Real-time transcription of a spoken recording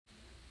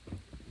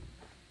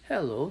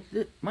Hello,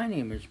 my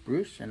name is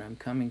Bruce, and I'm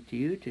coming to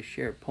you to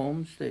share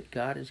poems that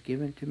God has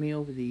given to me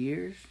over the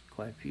years,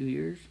 quite a few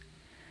years.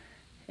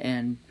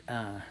 And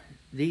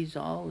these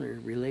all are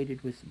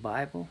related with the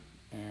Bible.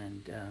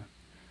 And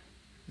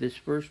this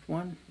first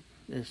one,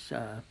 this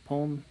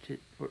poem,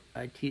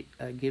 I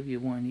give you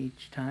one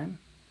each time,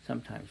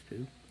 sometimes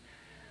two.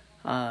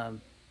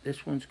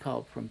 This one's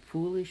called From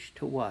Foolish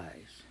to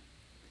Wise.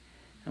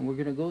 And we're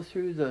going to go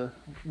through the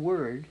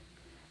word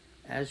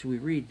as we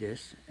read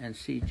this and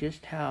see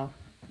just how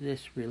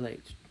this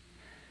relates.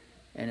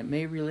 And it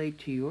may relate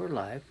to your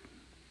life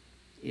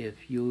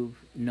if you've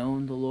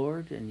known the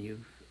Lord and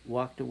you've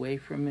walked away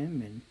from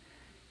Him and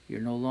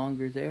you're no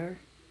longer there.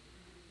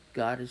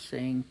 God is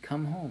saying,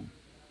 come home.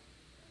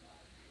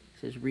 He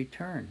says,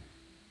 return.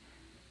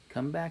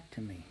 Come back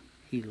to me.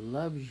 He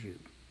loves you.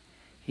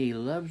 He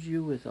loves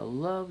you with a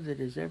love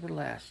that is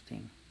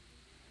everlasting.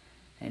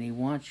 And He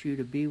wants you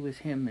to be with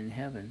Him in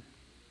heaven.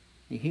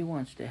 He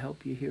wants to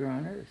help you here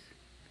on earth.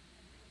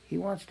 He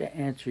wants to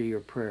answer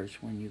your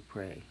prayers when you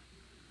pray.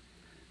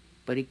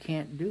 But He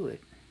can't do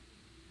it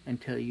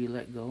until you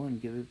let go and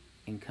give it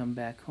and come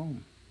back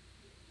home.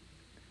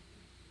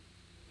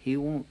 He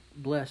won't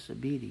bless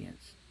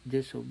disobedience.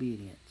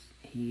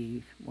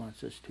 He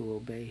wants us to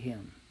obey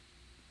Him.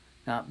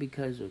 Not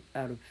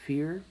out of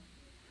fear,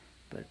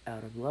 but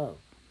out of love.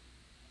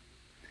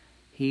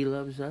 He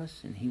loves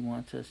us and He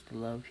wants us to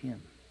love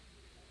Him.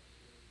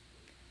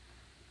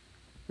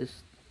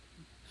 This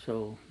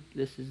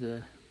is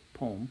a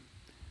poem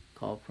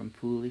called From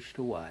Foolish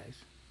to Wise.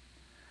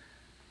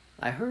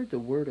 I heard the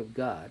word of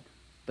God,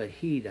 but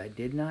heed I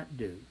did not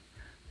do.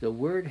 The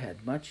word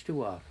had much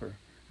to offer,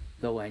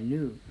 though I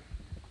knew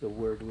the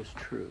word was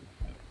true.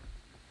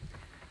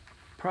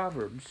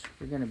 Proverbs,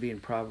 we're going to be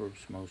in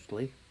Proverbs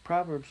mostly.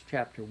 Proverbs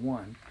chapter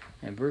 1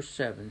 and verse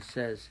 7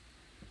 says,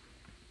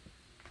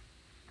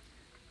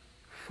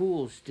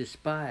 fools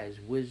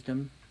despise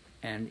wisdom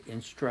and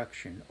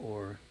instruction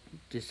or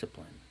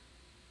discipline.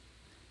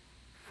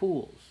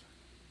 Fools.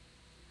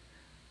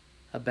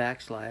 A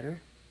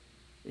backslider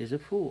is a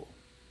fool.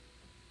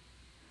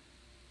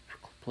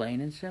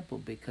 Plain and simple,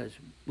 because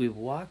we've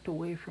walked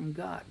away from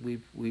God.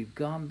 We've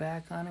gone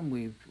back on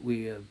Him.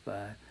 We have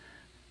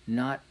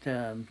not.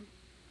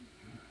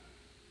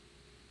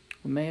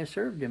 We may have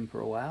served Him for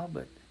a while,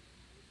 but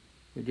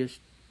we just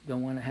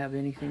don't want to have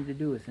anything to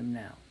do with Him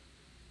now.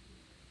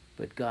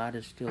 But God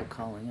is still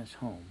calling us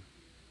home.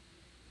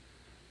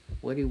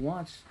 What He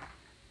wants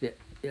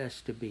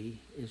us to be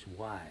is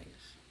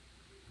wise.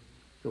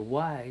 The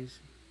wise,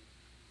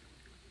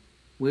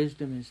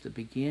 wisdom is the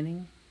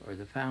beginning or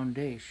the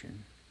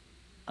foundation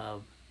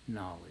of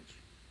knowledge.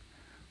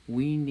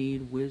 We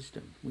need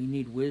wisdom. We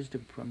need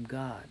wisdom from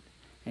God.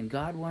 And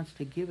God wants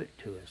to give it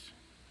to us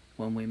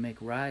when we make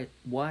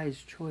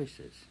wise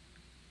choices.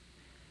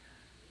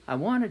 I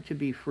wanted to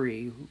be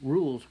free.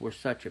 Rules were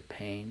such a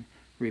pain.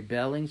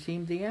 Rebelling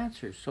seemed the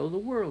answer, so the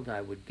world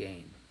I would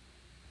gain.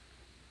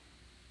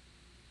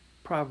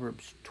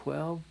 Proverbs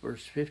 12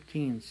 verse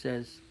 15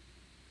 says,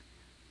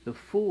 the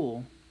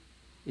fool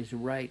is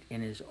right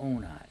in his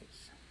own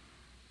eyes.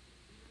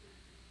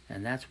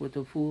 And that's what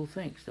the fool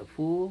thinks. The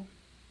fool,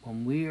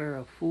 when we are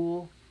a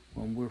fool,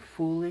 when we're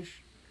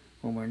foolish,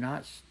 when we're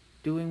not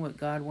doing what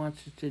God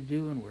wants us to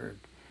do and we're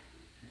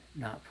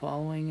not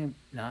following Him,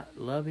 not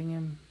loving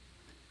Him,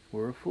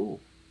 we're a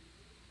fool.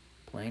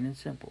 Plain and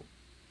simple.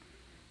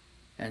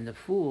 And the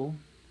fool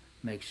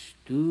makes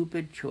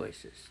stupid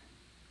choices,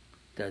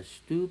 does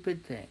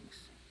stupid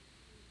things,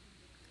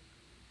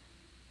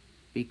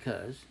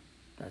 because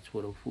that's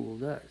what a fool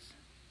does.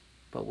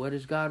 But what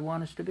does God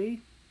want us to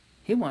be?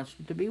 He wants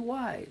us to be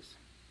wise.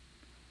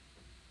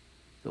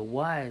 The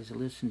wise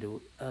listen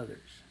to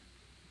others.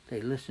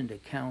 They listen to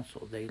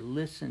counsel. They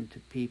listen to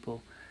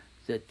people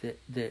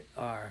that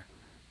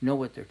know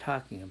what they're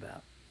talking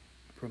about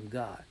from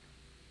God.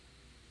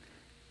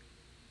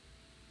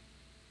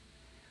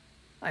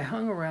 I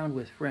hung around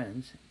with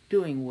friends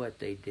doing what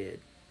they did.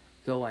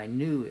 Though I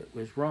knew it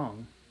was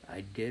wrong,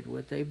 I did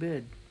what they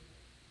bid.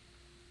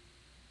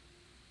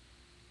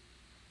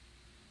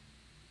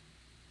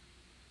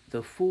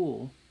 The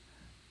fool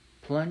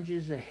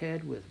plunges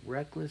ahead with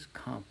reckless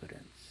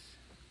confidence.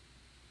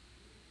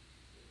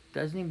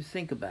 Doesn't even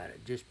think about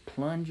it, just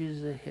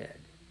plunges ahead.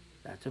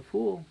 That's a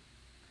fool.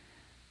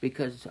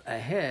 Because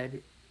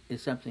ahead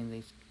is something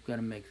that's going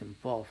to make them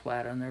fall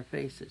flat on their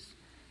faces.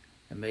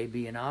 It may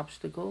be an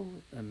obstacle,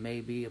 it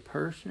may be a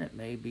person, it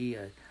may be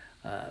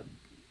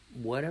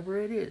whatever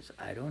it is,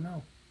 I don't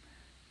know.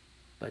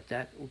 But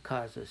that will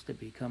cause us to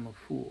become a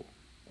fool,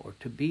 or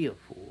to be a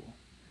fool,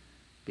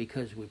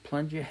 because we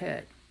plunge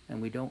ahead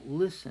and we don't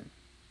listen.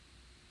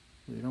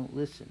 We don't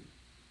listen.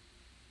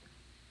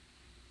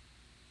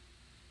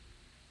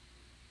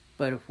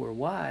 But if we're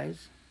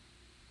wise,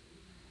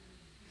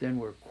 then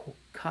we're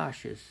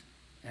cautious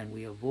and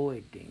we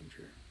avoid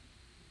danger.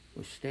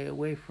 We stay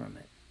away from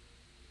it.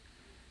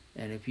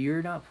 And if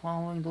you're not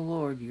following the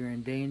Lord, you're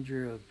in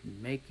danger of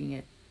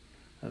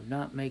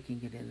not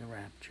making it in the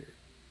rapture.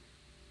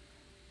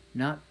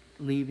 Not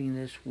leaving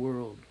this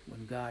world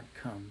when God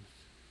comes.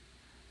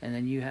 And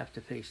then you have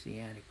to face the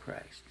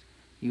Antichrist.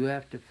 You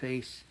have to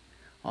face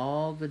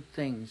all the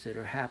things that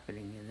are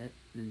happening in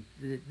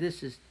it.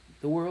 This is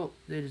the world.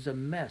 It is a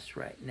mess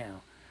right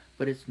now,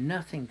 but it's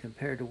nothing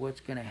compared to what's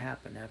going to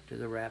happen after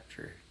the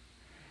rapture,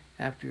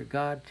 after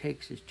God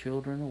takes his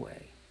children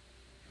away.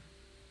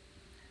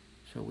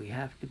 So we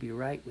have to be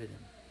right with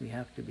him. We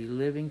have to be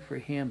living for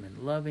him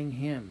and loving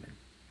him and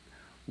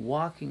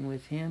walking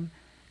with him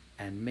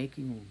and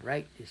making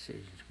right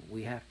decisions.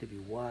 We have to be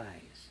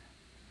wise.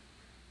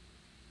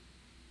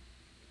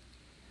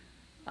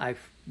 I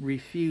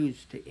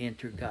refused to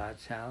enter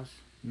God's house.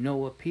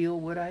 No appeal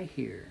would I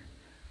hear.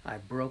 I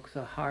broke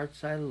the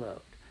hearts I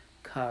loved,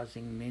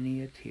 causing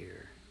many a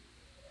tear.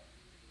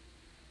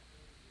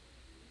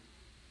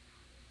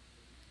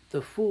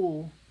 The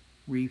fool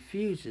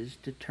refuses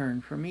to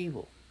turn from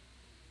evil.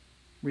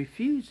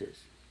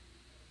 Refuses.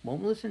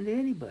 Won't listen to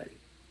anybody.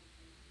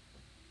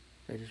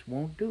 They just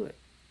won't do it.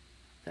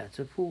 That's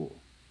a fool.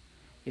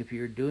 If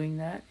you're doing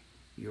that,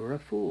 you're a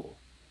fool.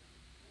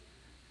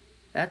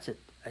 That's a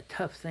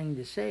tough thing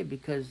to say,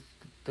 because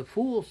the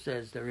fool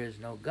says there is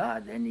no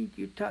God. Then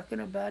you're talking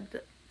about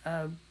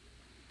an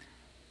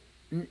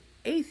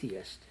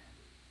atheist.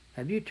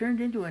 Have you turned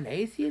into an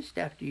atheist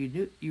after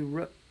you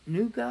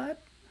knew God?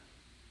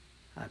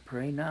 I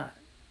pray not.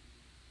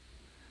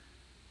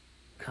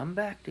 Come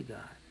back to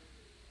God.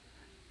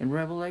 In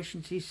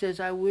Revelations, he says,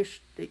 I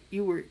wish that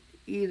you were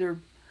either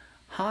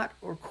hot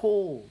or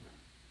cold.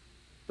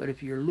 But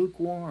if you're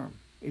lukewarm,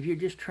 if you're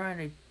just trying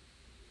to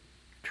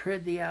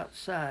tread the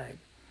outside,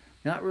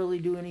 not really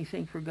do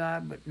anything for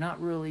God, but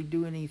not really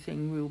do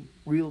anything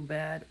real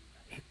bad,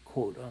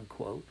 quote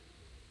unquote,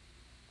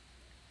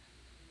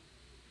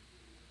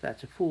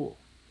 that's a fool.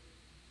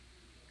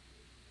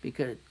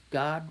 Because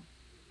God,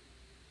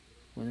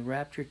 when the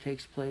rapture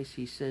takes place,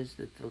 he says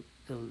that the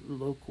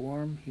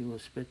lukewarm, he will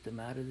spit them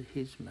out of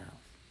his mouth.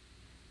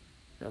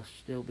 They'll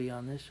still be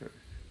on this earth.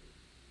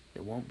 They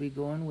won't be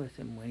going with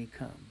him when he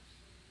comes.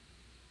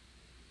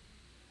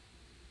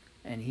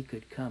 And he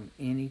could come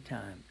any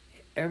time.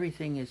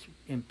 Everything is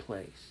in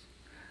place.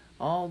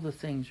 All the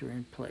things are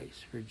in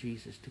place for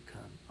Jesus to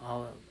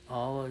come.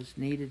 All is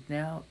needed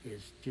now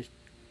is just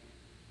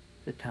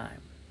the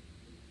time.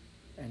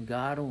 And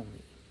God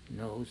only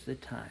knows the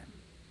time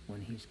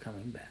when he's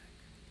coming back.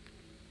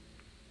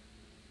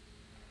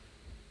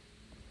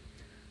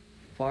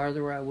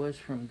 Farther I was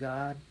from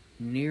God,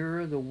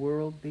 nearer the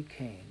world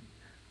became,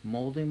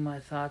 molding my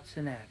thoughts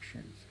and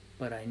actions,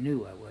 but I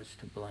knew I was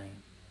to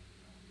blame.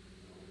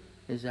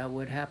 Is that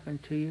what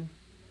happened to you?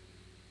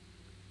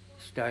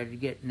 Started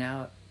getting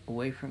out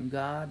away from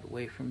God,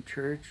 away from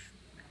church,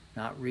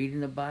 not reading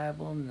the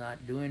Bible,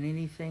 not doing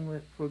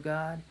anything for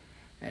God,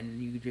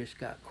 and you just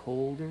got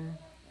colder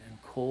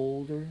and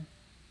colder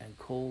and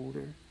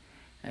colder,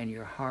 and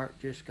your heart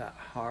just got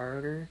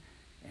harder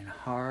and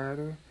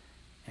harder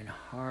and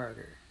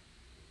harder.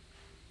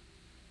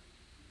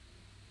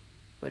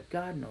 But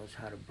God knows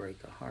how to break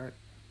a heart.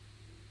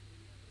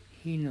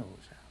 He knows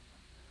how.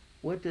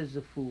 What does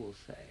the fool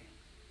say?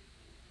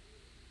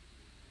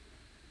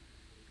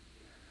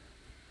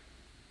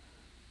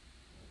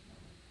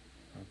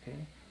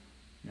 Okay.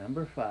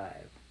 Number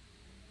 5.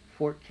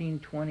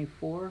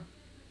 14:24.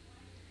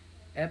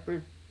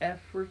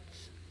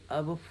 Efforts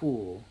of a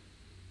fool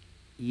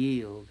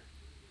yield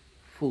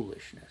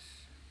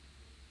foolishness.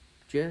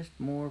 Just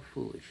more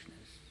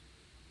foolishness.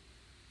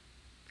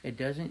 It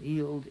doesn't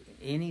yield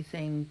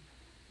anything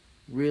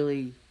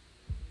really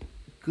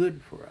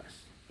good for us.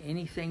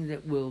 Anything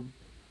that will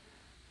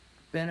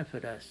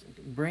benefit us,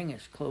 bring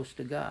us close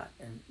to God,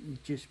 and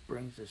it just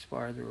brings us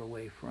farther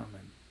away from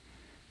him.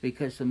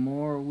 Because the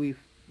more we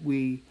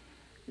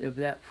of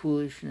that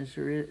foolishness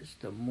there is,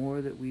 the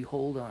more that we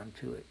hold on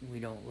to it and we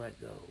don't let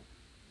go.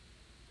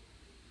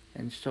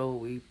 And so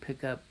we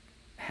pick up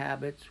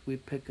habits, we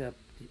pick up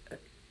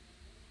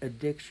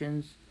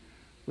addictions,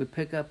 we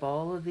pick up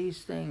all of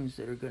these things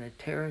that are going to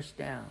tear us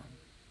down.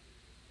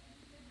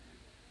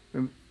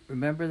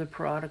 Remember the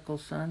prodigal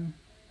son?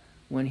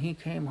 When he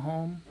came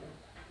home,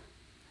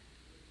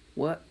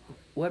 what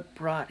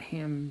brought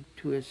him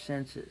to his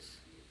senses?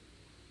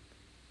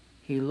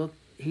 He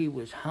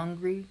was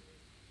hungry,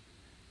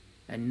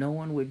 and no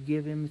one would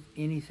give him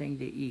anything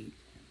to eat.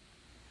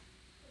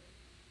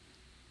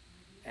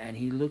 And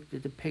he looked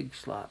at the pig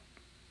slop,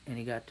 and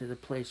he got to the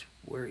place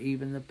where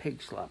even the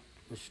pig slop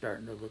was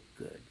starting to look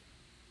good.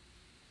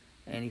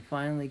 And he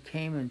finally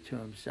came into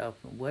himself,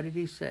 and what did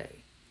he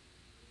say?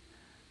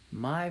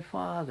 My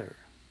Father,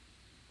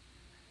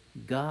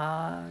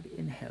 God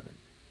in heaven,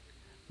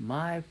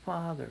 my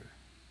Father,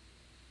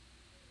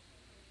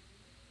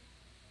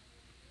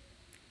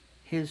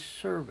 his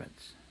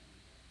servants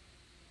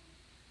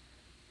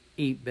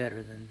eat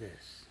better than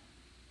this.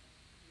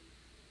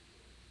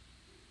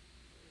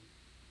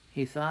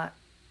 He thought,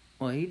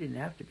 well, he didn't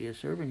have to be a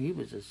servant, he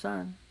was a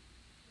son.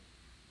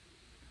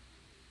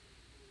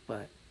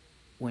 But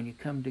when you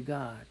come to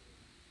God,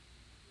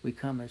 we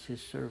come as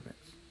his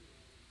servants,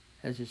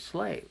 as his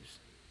slaves,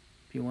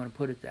 if you want to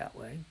put it that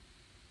way.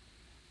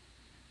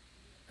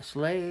 A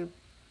slave,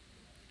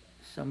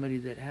 somebody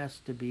that has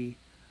to be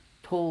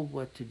told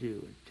what to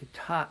do, to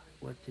taught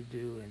what to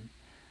do,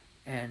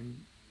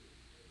 and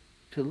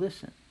to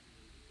listen.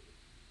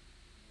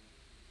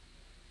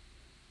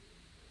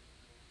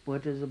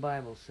 What does the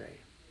Bible say?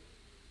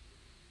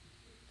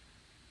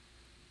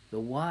 The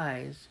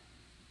wise,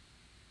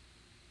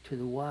 to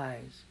the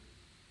wise,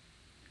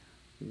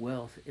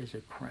 wealth is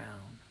a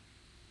crown.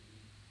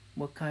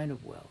 What kind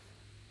of wealth?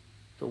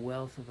 The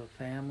wealth of a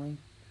family,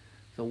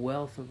 the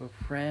wealth of a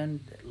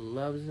friend that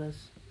loves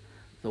us,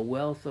 the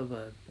wealth of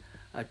a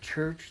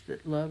church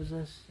that loves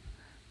us,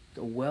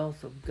 the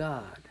wealth of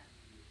God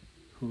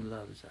who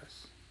loves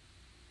us.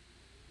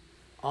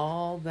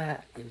 All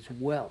that is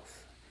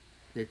wealth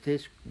that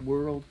this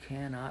world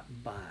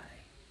cannot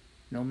buy.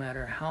 No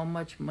matter how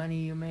much money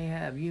you may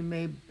have, you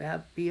may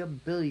be a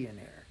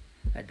billionaire.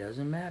 That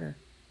doesn't matter.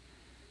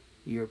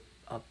 You're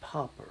a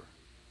pauper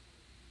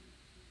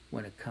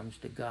when it comes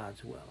to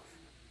God's wealth.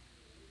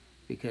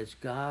 Because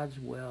God's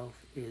wealth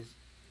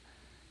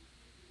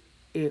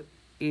it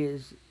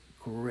is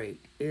great.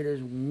 It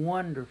is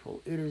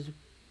wonderful. It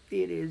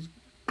is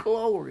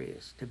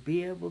glorious to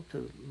be able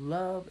to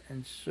love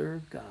and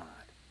serve God.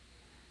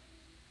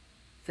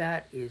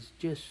 That is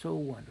just so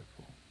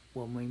wonderful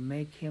when we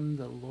make him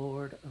the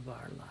Lord of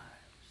our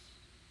lives.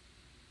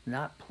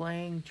 Not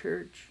playing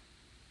church,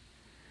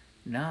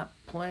 not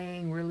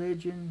playing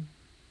religion,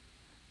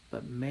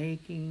 but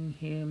making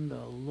him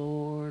the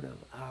Lord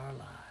of our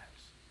lives.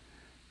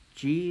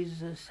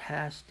 Jesus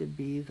has to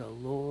be the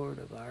Lord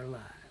of our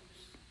lives.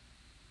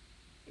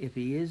 If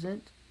he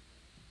isn't,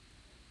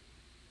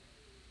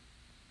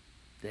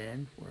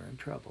 then we're in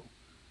trouble.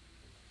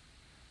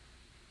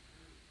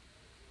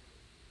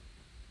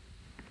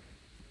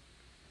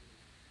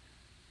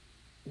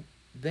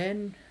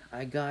 Then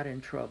I got in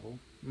trouble.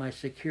 My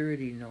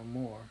security no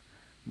more.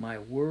 My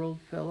world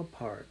fell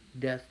apart.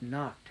 Death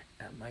knocked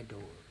at my door.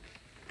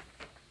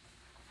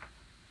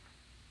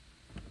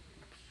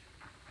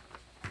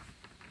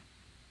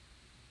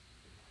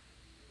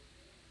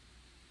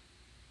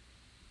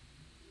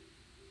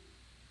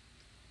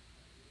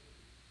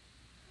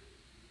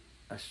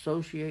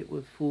 Associate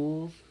with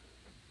fools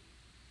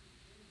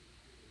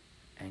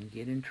and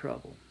get in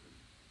trouble.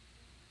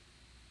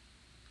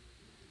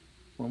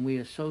 When we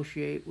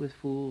associate with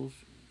fools,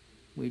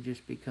 we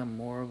just become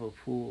more of a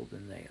fool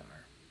than they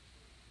are.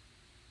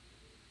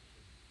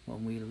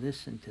 When we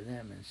listen to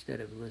them instead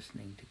of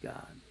listening to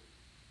God,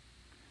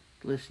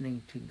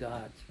 listening to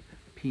God's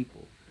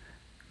people,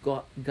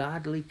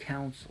 godly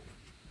counsel.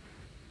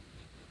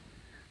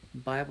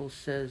 The Bible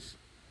says,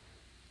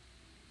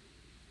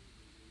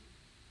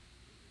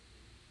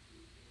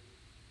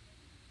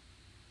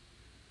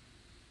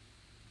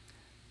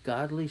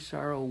 godly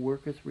sorrow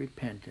worketh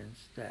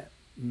repentance, that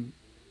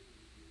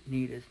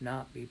needeth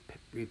not be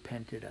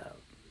repented of.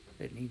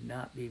 It need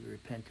not be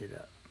repented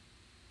of.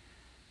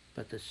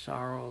 But the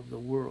sorrow of the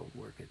world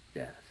worketh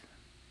death.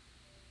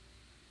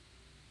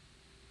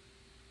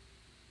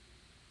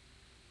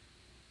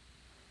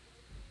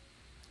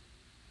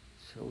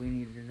 So we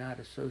need to not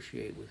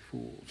associate with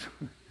fools.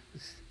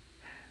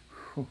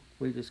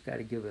 We just got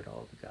to give it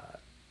all to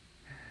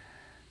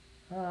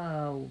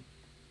God.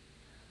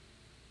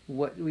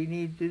 What we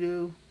need to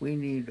do, we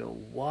need to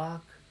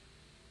walk.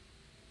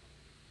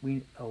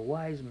 A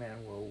wise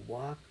man will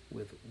walk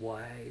with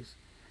wise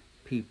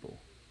people.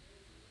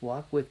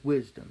 Walk with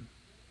wisdom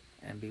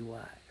and be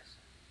wise.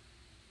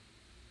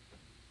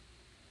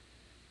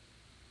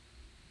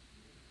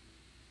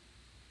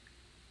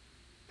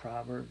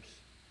 Proverbs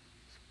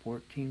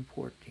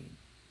 14:14.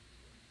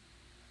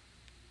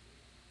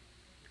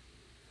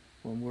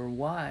 When we're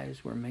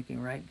wise, we're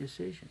making right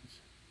decisions.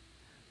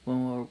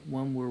 When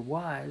we're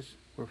wise,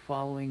 we're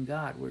following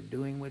God. We're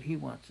doing what he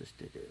wants us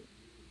to do.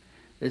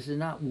 This is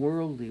not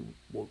worldly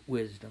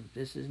wisdom.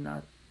 This is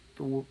not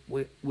the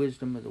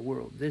wisdom of the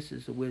world. This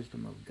is the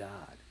wisdom of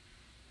God.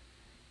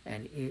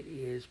 And it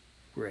is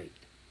great.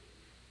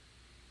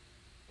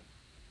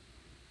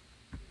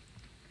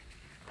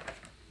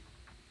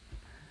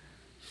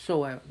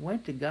 So I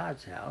went to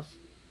God's house.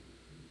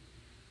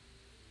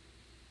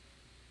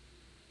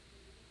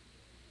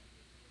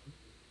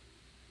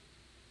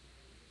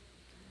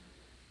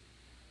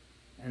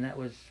 And that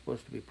was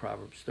supposed to be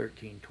Proverbs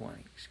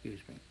 13:20, excuse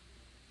me.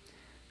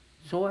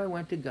 So I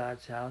went to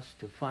God's house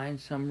to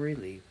find some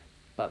relief,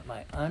 but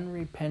my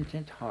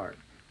unrepentant heart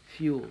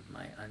fueled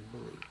my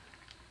unbelief.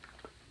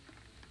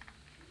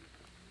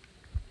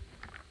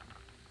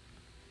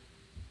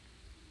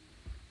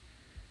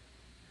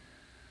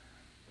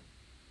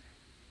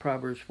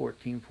 Proverbs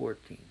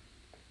 14:14.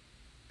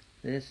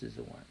 This is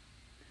the one.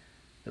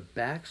 The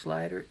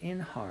backslider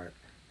in heart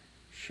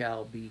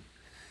shall be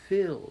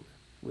filled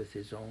with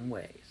his own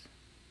ways.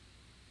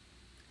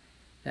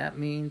 That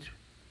means,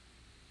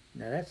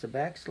 now that's the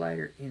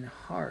backslider in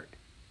heart,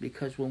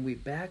 because when we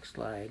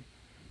backslide,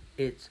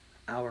 it's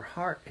our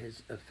heart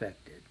is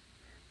affected,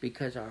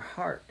 because our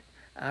heart,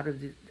 out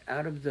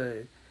of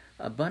the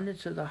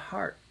abundance of the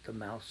heart, the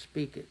mouth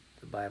speaketh,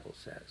 the Bible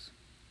says.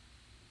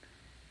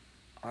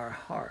 Our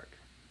heart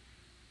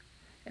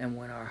And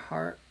when our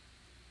heart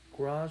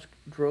grows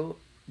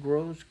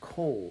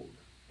cold,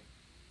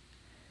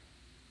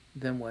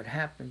 then what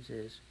happens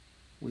is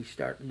we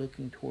start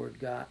looking toward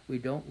God. We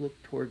don't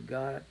look toward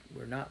God.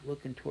 We're not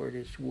looking toward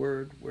His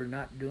Word. We're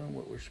not doing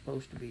what we're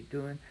supposed to be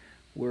doing.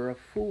 We're a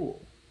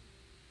fool.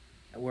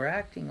 We're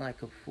acting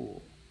like a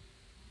fool.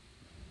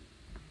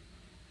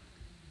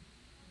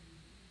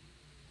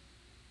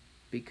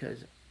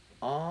 Because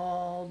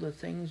all the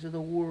things of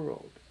the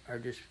world are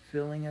just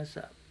filling us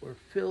up. We're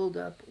filled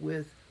up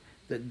with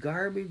the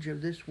garbage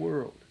of this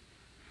world,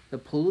 the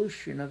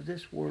pollution of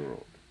this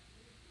world.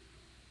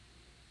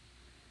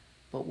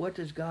 But what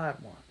does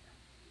God want?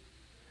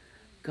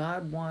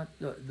 God wants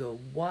the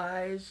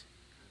wise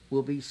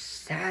will be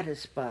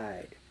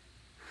satisfied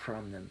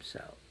from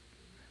themselves,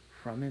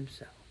 from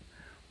Himself.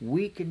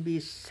 We can be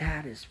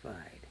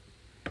satisfied.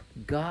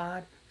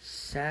 God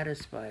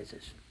satisfies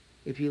us.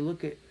 If you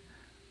look at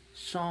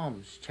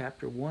Psalms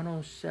chapter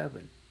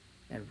 107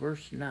 and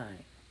verse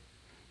 9,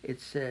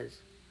 it says,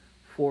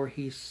 "For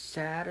He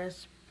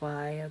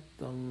satisfieth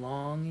the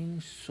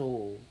longing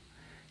soul,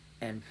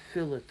 and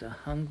filleth the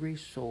hungry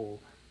soul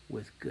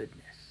with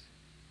goodness."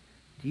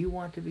 Do you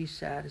want to be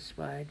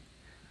satisfied?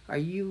 Do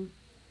you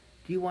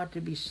want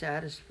to be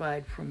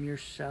satisfied from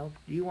yourself?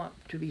 Do you want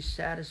to be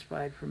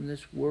satisfied from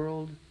this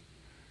world?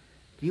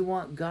 Do you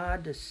want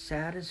God to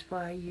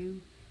satisfy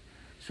you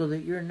so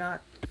that you're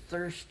not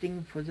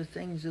thirsting for the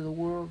things of the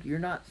world? You're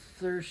not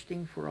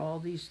thirsting for all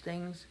these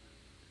things?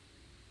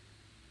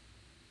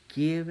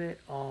 Give it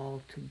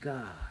all to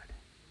God.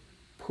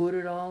 Put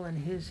it all in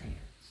His hands.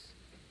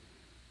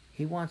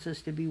 He wants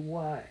us to be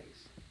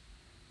wise,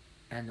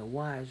 and the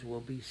wise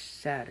will be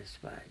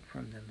satisfied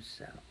from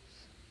themselves.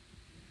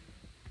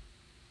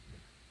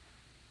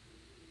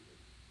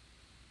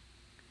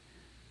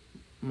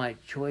 My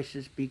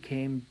choices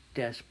became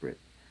desperate.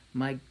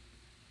 My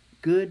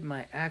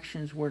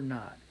actions were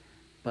not,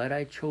 but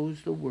I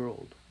chose the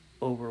world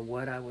over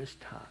what I was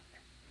taught.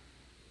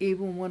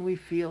 Even when we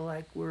feel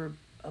like we're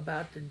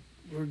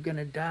going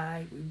to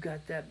die, we've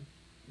got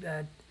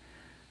that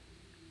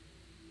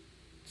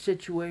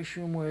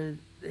situation where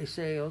they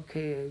say,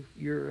 okay,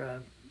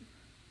 you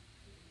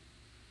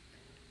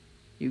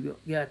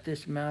got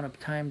this amount of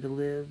time to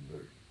live,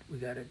 or we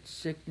got a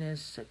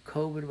sickness, a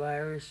COVID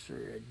virus,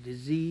 or a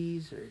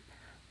disease, or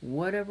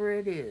whatever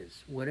it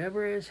is,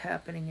 whatever is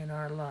happening in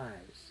our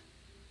lives,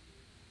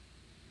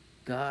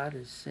 God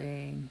is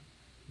saying,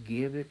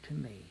 give it to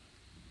me.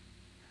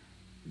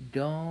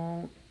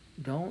 Don't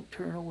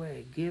turn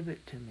away. Give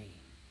it to me.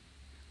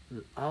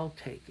 I'll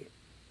take it.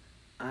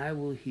 I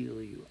will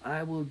heal you.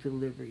 I will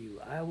deliver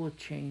you. I will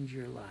change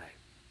your life.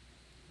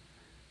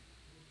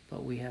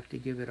 But we have to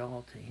give it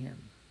all to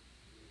Him.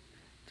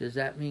 Does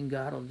that mean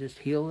God will just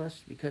heal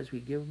us because we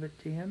give it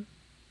to Him?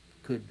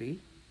 Could be.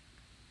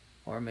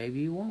 Or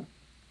maybe He won't.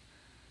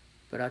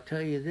 But I'll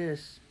tell you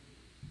this.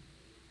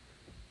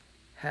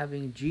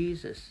 Having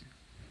Jesus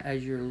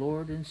as your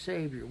Lord and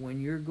Savior, when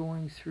you're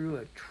going through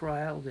a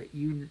trial that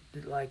you,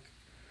 like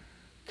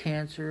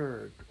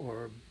cancer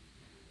or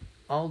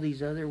all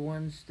these other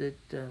ones that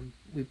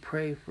we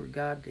pray for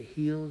God to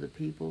heal the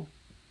people.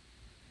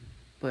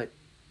 But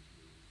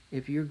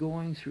if you're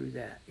going through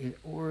that,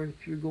 or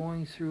if you're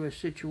going through a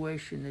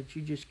situation that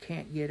you just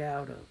can't get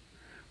out of,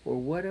 or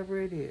whatever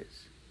it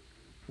is,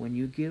 when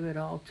you give it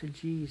all to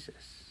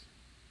Jesus,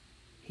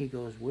 He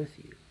goes with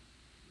you.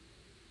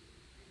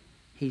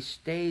 He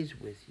stays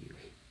with you.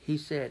 He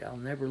said, I'll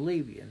never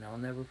leave you and I'll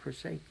never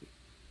forsake you.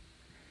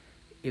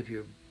 If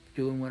you're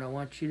doing what I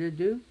want you to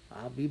do,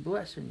 I'll be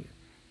blessing you.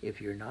 If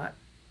you're not,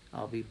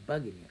 I'll be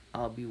bugging you.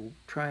 I'll be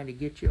trying to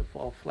get you to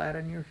fall flat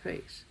on your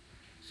face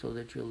so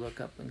that you'll look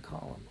up and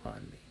call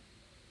upon me.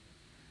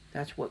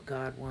 That's what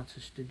God wants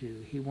us to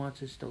do. He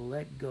wants us to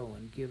let go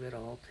and give it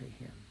all to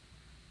Him.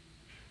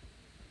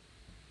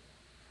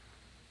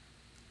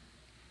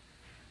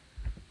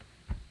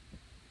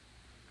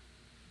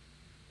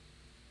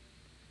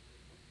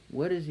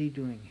 What is He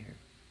doing here?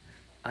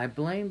 I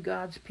blame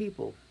God's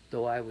people,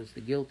 though I was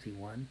the guilty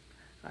one.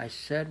 I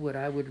said what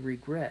I would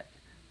regret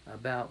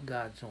about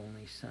God's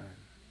only Son.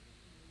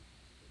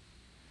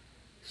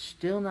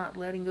 Still not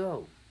letting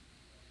go.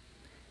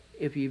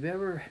 If you've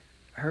ever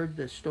heard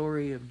the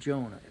story of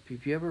Jonah, if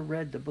you've ever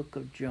read the book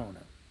of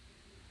Jonah,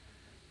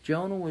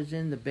 Jonah was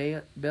in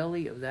the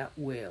belly of that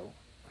whale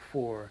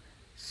for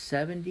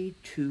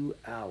 72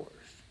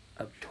 hours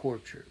of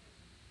torture.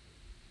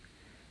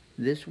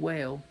 This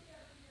whale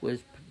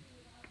was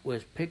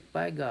picked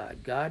by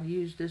God. God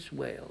used this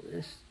whale,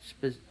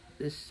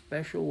 this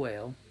special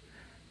whale,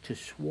 to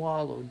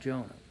swallow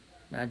Jonah.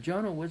 Now,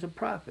 Jonah was a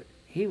prophet.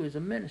 He was a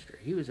minister.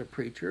 He was a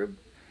preacher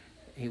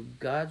of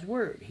God's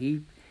word.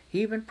 He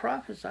even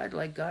prophesied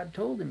like God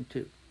told him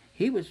to.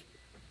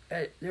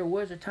 There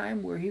was a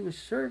time where he was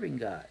serving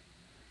God,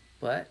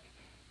 but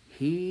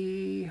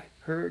he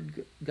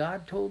heard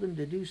God told him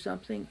to do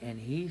something, and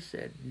he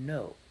said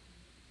no.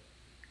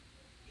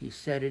 He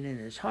said it in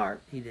his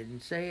heart. He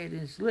didn't say it in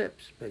his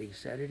lips, but he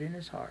said it in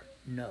his heart.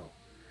 No.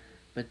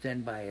 But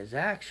then by his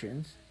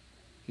actions,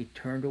 he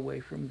turned away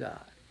from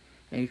God.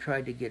 And he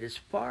tried to get as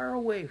far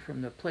away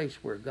from the place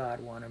where God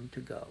wanted him to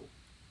go.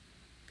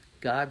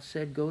 God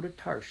said, go to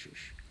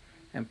Tarshish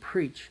and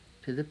preach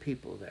to the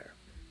people there.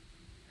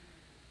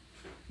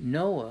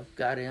 Noah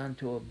got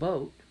onto a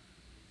boat.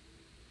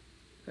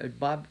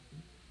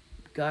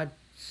 God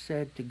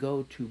said to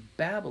go to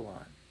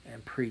Babylon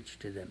and preach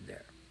to them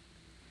there.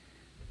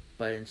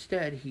 But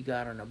instead, he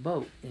got on a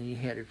boat and he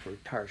headed for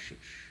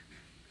Tarshish,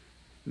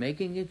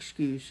 making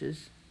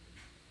excuses,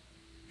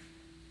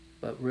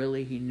 but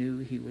really he knew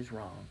he was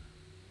wrong.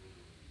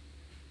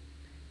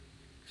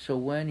 So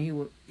when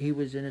he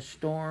was in a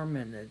storm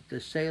and the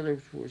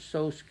sailors were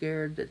so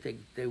scared that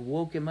they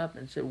woke him up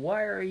and said,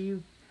 why are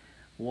you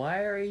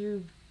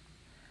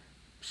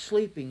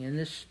sleeping in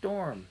this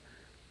storm?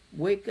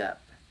 Wake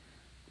up.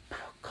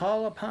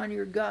 Call upon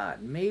your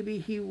God. Maybe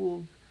he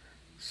will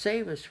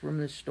save us from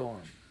this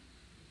storm.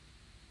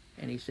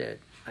 And he said,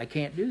 I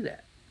can't do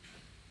that.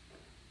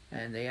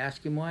 And they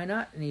asked him why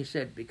not, and he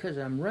said, because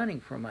I'm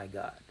running from my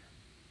God.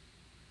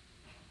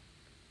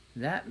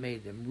 That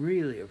made them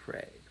really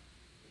afraid.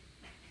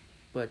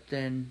 But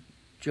then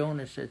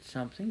Jonah said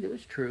something that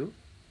was true.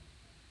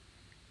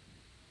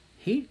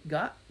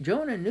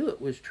 Jonah knew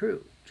it was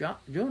true.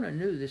 Jonah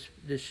knew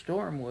this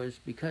storm was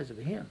because of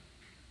him.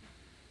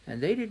 And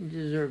they didn't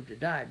deserve to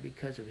die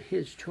because of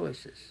his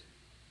choices.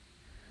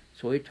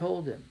 So he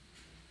told them,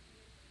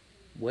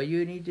 what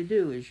you need to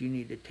do is you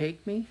need to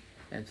take me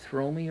and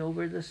throw me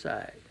over the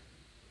side.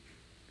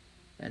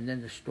 And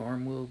then the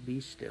storm will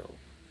be still.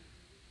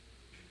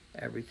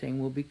 Everything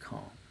will be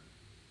calm.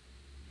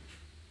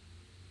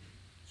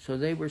 So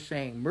they were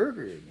saying,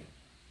 murder me.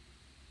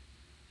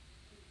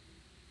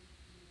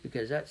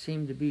 Because that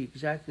seemed to be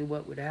exactly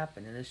what would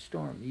happen in a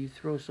storm. You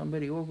throw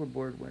somebody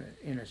overboard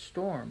in a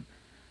storm,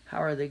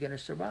 how are they going to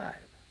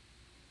survive?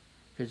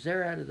 Because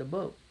they're out of the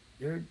boat.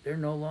 They're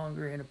no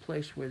longer in a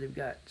place where they've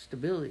got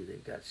stability,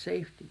 they've got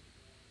safety.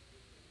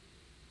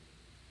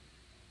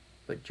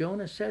 But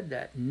Jonah said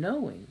that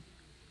knowing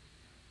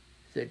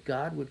that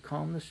God would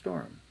calm the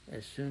storm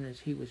as soon as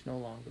he was no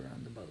longer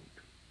on the boat.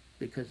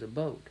 Because the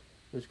boat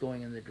was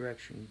going in the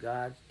direction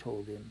God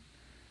told him.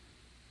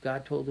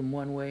 God told him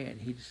one way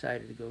and he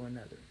decided to go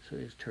another. So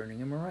he was turning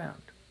him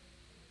around.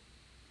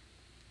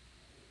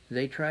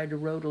 They tried to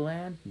row to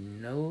land.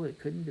 No, they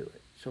couldn't do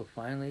it. So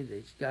finally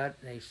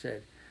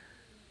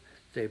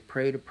they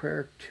prayed a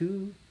prayer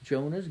to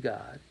Jonah's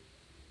God,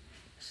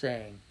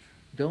 saying,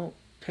 don't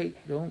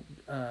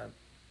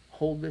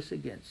hold this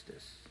against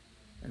us.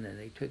 And then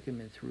they took him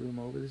and threw him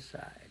over the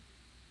side.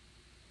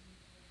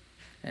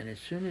 And as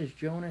soon as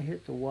Jonah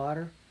hit the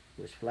water,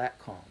 it was flat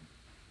calm.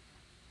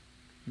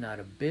 Not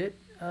a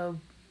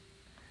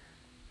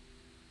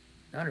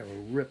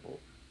ripple.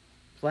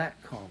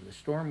 Flat calm. The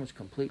storm was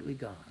completely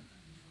gone.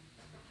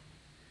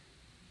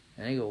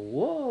 And they go,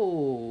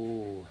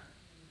 whoa!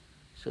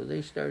 So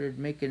they started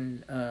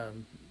making, I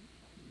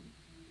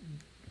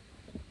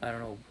don't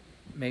know,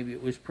 maybe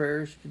it was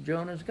prayers to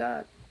Jonah's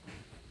God.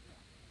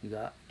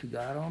 To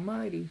God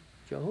Almighty,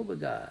 Jehovah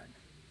God.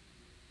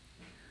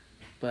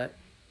 But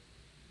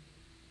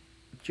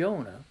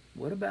Jonah,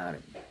 what about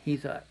him? He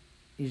thought,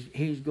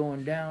 he's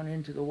going down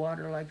into the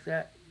water like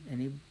that,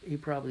 and he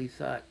probably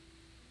thought,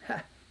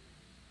 ha,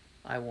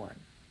 I won,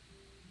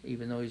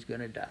 even though he's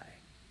going to die.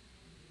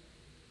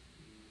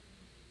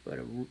 But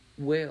a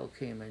whale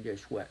came and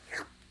just went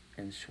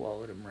and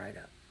swallowed him right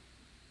up.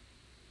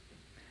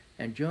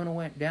 And Jonah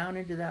went down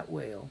into that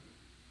whale,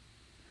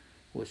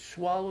 was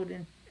swallowed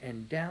in,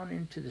 and down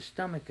into the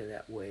stomach of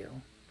that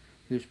whale.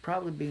 He was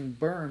probably being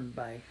burned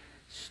by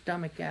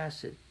stomach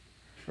acid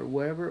or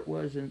whatever it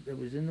was that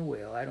was in the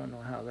whale. I don't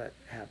know how that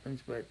happens,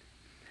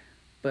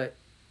 but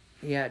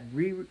he had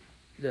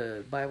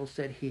the Bible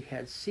said he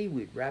had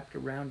seaweed wrapped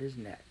around his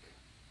neck.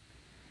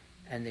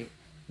 And the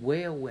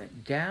whale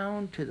went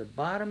down to the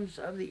bottoms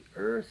of the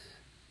earth.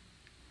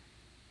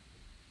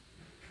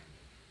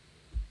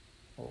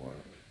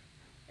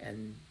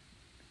 And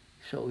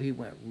so he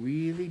went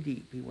really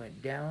deep. He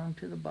went down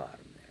to the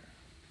bottom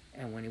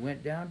there. And when he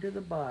went down to the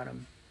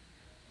bottom,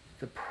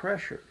 the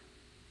pressure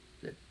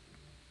that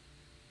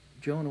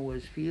Jonah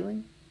was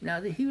feeling, now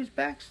that he was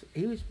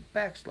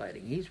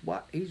backsliding.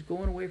 He's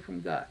going away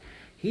from God.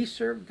 He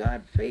served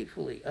God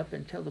faithfully up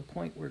until the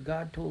point where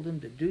God told him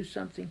to do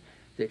something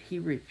that he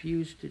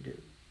refused to do.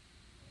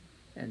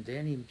 And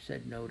then he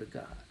said no to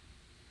God.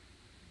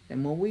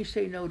 And when we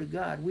say no to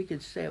God, we can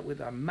say it with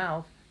our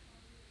mouth.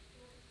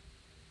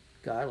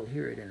 God will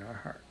hear it in our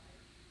heart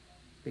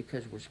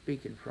because we're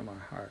speaking from our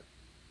heart.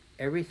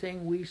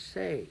 Everything we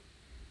say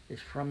is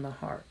from the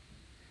heart.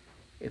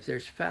 If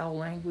there's foul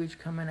language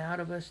coming out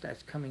of us,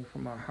 that's coming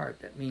from our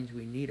heart. That means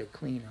we need a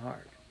clean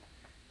heart.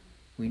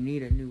 We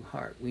need a new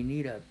heart. We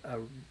need a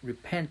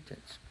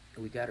repentance.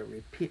 We got to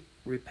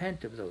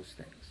repent of those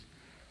things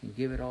and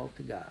give it all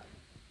to God.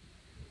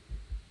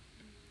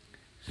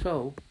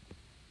 So,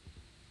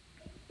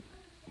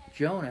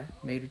 Jonah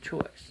made a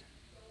choice.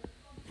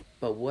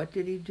 But what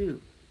did he do?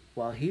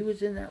 While he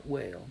was in that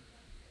whale,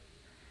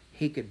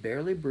 he could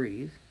barely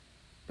breathe,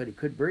 but he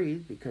could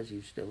breathe because he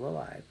was still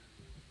alive.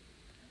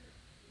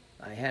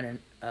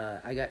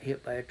 I got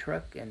hit by a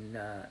truck, and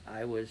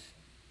I was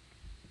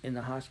in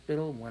the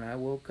hospital. When I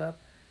woke up,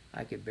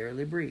 I could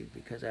barely breathe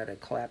because I had a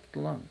collapsed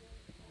lung.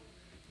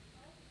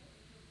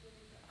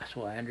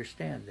 So I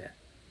understand that.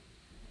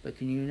 But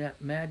can you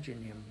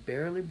imagine him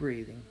barely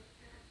breathing,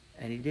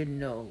 and he didn't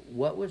know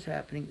what was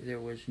happening? There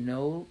was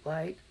no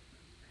light,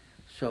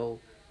 so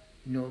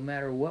no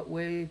matter what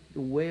way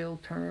the whale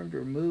turned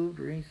or moved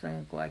or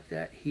anything like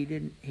that,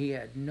 he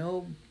had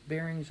no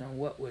bearings on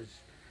what was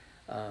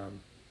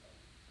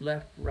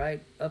left,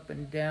 right, up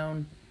and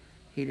down.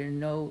 He didn't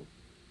know.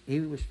 He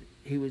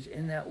was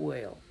in that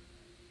whale.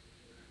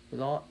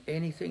 With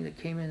anything that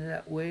came into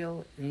that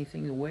whale,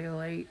 anything the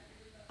whale ate,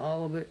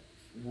 all of it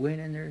went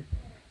in there,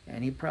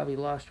 and he probably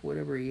lost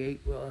whatever he ate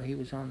while he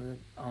was on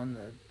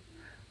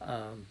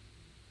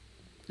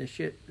the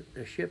ship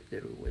that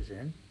it was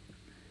in.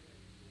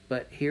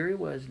 But here he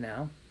was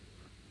now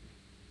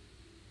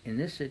in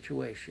this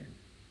situation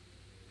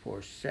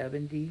for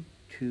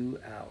 72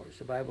 hours.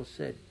 The Bible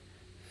said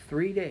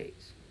 3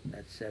 days,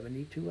 that's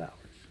 72 hours.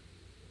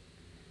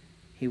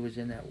 He was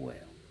in that whale.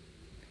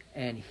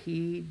 And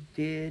he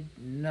did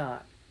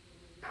not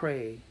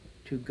pray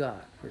to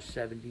God for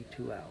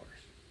 72 hours.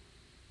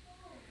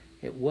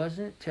 It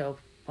wasn't till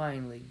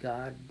finally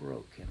God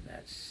broke him.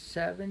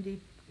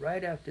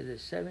 Right after the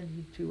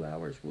 72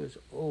 hours was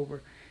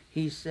over,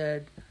 he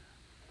said,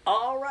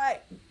 "All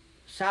right,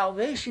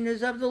 salvation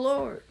is of the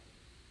Lord."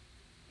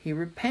 He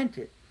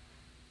repented.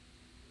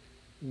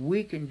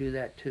 We can do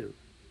that too.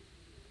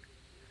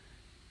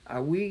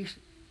 Are we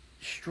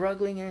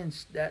struggling in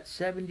that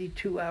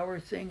 72-hour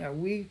thing? Are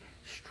we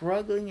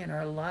struggling in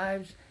our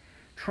lives,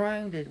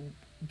 trying to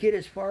get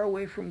as far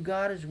away from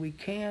God as we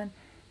can,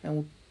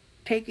 and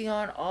taking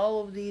on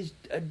all of these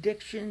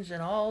addictions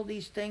and all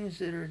these things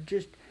that are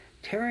just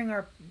tearing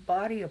our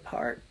body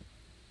apart?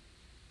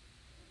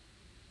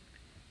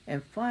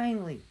 And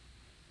finally,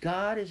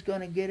 God is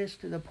going to get us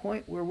to the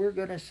point where we're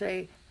going to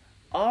say,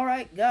 "All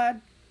right,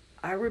 God,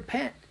 I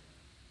repent."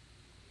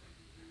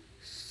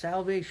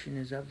 Salvation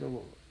is of the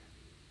Lord.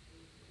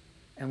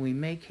 And we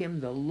make him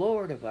the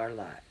Lord of our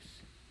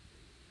lives.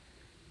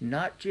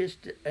 Not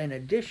just an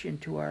addition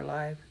to our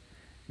life,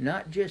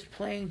 not just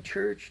playing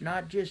church,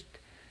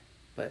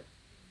 but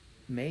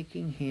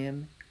making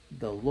him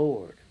the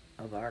Lord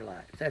of our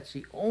life. That's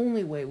the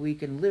only way we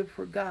can live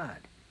for God,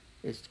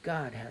 is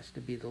God has to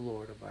be the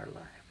Lord of our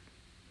life.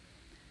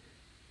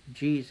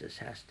 Jesus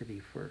has to be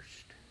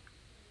first.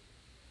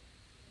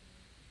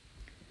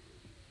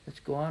 Let's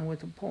go on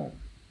with the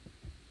poem.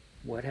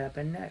 What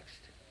happened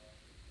next?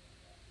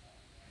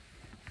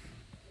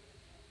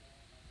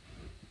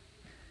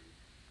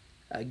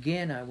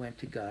 Again, I went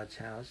to God's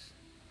house,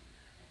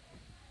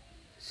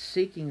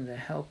 seeking the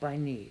help I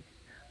need.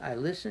 I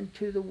listened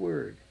to the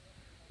word,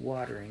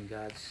 watering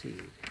God's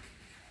seed.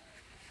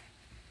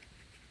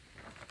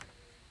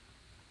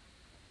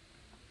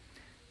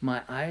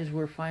 My eyes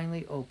were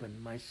finally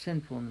opened. My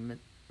sinfulness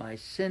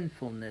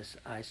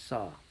I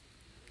saw.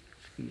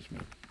 Excuse me.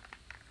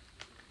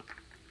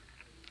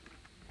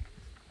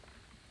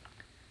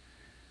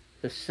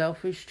 The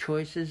selfish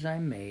choices I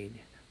made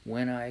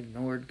when I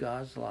ignored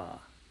God's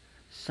law.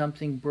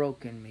 Something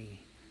broke in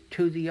me.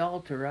 To the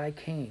altar I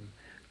came,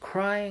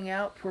 crying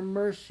out for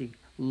mercy,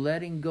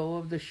 letting go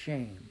of the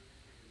shame.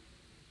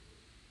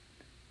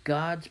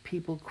 God's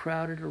people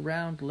crowded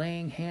around,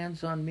 laying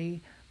hands on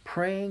me,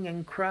 praying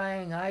and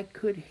crying I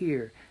could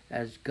hear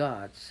as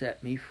God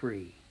set me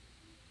free.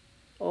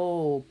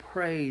 Oh,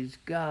 praise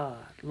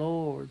God,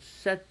 Lord,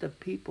 set the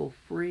people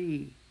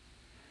free.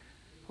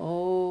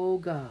 Oh,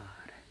 God.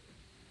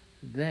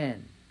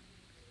 Then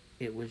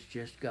it was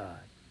just God,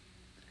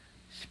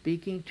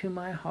 speaking to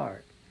my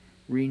heart,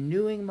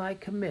 renewing my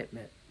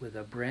commitment with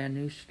a brand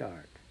new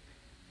start.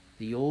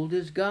 The old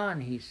is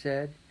gone, he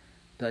said.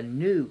 The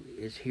new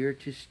is here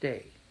to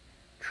stay.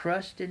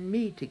 Trust in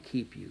me to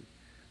keep you,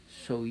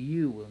 so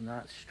you will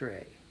not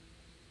stray.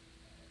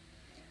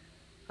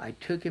 I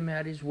took him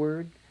at his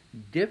word.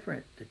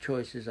 Different the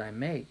choices I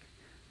make.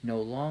 No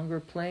longer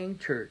playing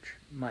church.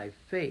 My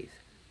faith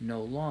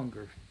no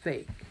longer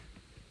fake.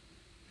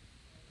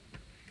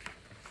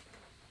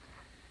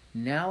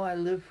 Now I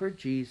live for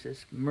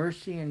Jesus.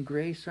 Mercy and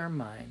grace are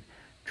mine.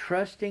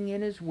 Trusting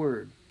in his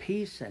word,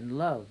 peace and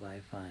love I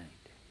find.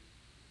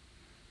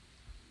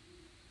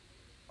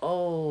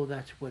 Oh,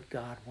 that's what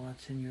God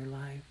wants in your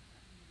life.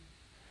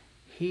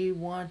 He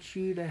wants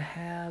you to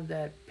have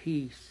that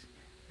peace,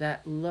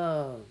 that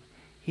love.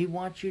 He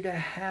wants you to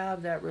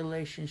have that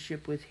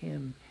relationship with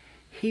him.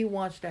 He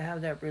wants to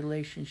have that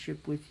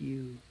relationship with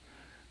you,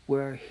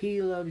 where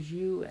he loves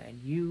you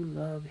and you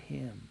love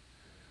him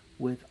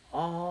with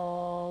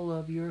all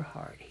of your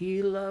heart.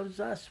 He loves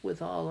us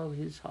with all of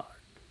his heart.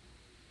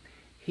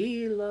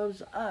 He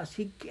loves us.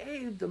 He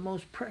gave the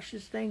most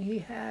precious thing he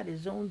had,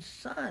 his own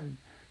son,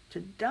 to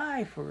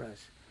die for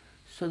us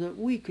so that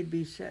we could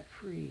be set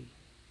free.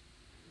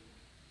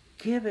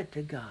 Give it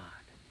to God.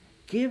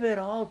 Give it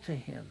all to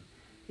him.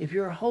 If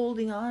you're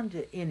holding on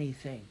to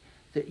anything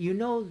that you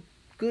know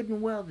good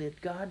and well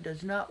that God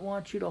does not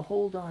want you to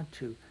hold on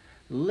to,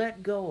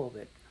 Let go of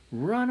it.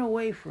 Run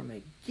away from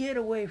it. Get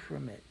away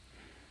from it.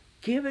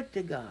 Give it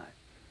to God.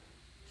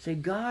 Say,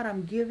 God,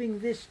 I'm giving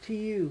this to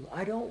you.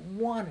 I don't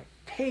want it.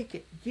 Take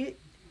it.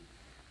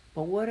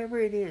 But whatever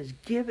it is,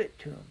 give it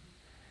to him.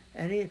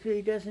 And if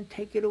he doesn't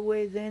take it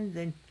away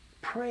then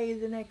pray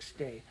the next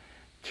day.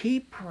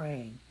 Keep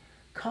praying,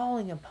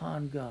 calling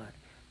upon God.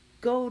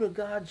 Go to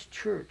God's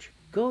church.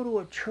 Go to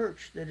a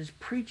church that is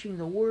preaching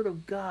the Word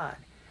of God.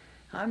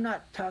 I'm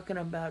not talking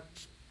about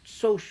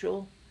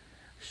social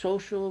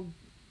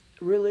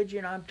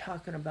religion. I'm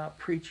talking about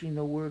preaching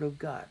the Word of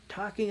God.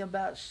 Talking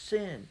about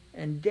sin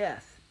and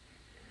death.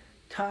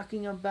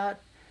 Talking about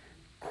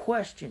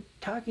question.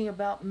 Talking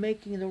about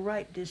making the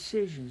right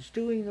decisions.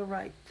 Doing the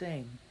right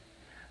thing.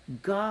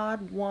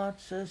 God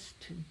wants us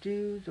to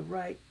do the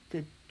right,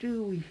 to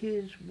do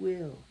His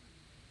will.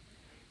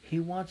 He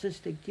wants us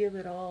to give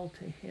it all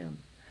to Him.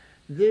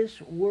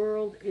 This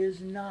world is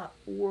not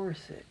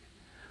worth it.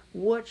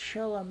 What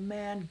shall a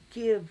man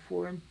give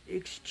for in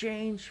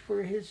exchange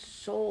for his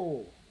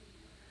soul?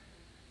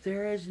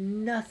 There is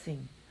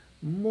nothing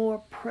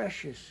more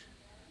precious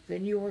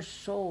than your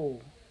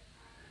soul.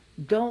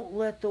 Don't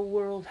let the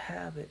world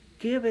have it.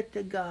 Give it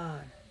to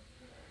God.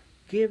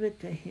 Give it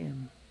to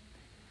Him.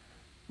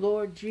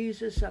 Lord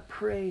Jesus, I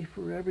pray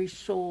for every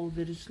soul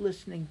that is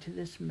listening to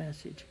this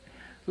message.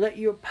 Let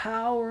your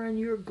power and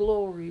your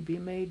glory be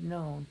made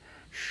known.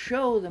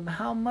 Show them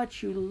how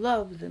much you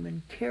love them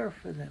and care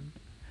for them.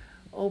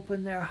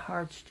 Open their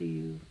hearts to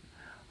you.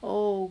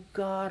 Oh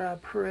God, I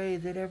pray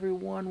that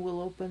everyone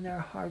will open their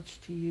hearts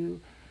to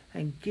you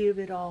and give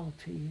it all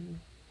to you.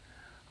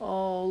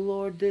 Oh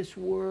Lord, this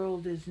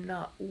world is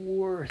not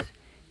worth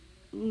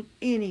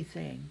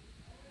anything.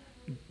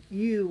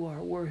 You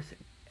are worth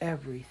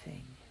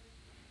everything.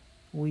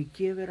 We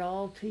give it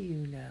all to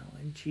you now.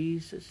 In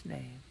Jesus'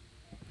 name,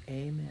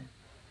 amen.